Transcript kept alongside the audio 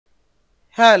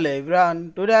Hello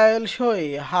everyone, today I will show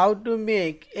you how to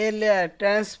make a layer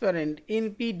transparent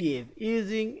in PDF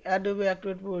using Adobe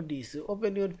Acrobat Pro DC.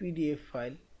 Open your PDF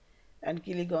file and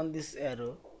click on this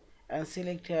arrow and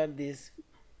select here this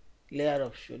layer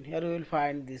option. Here you will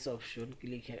find this option,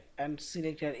 click here and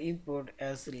select here import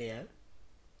as layer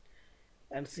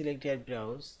and select here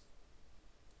browse.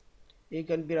 You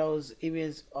can browse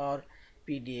image or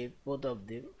PDF, both of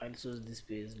them. I'll choose this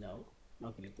page now. Now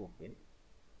click open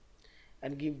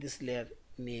and give this layer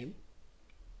name.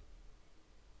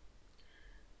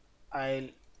 I'll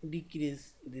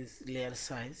decrease this layer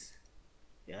size.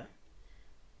 Yeah,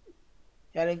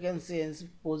 here you can change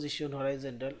position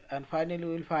horizontal, and finally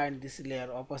we will find this layer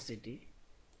opacity.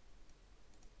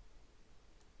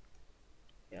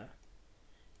 Yeah,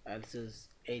 I'll choose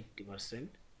 80%,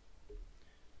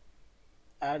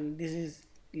 and this is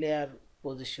layer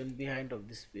position behind of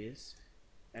this page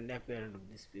and apparent of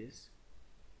this page.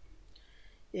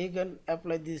 You can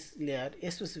apply this layer a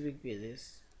specific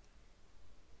pages.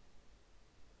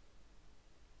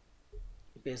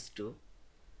 Page 2.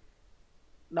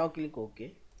 Now click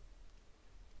OK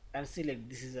and select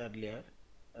this is our layer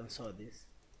and show this.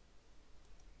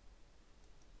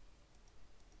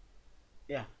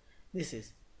 Yeah, this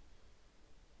is,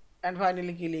 and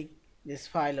finally click this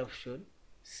file option,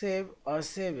 save or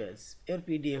save as your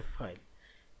PDF file.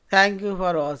 Thank you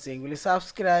for watching. Please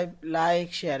subscribe,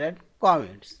 like, share and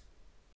comments.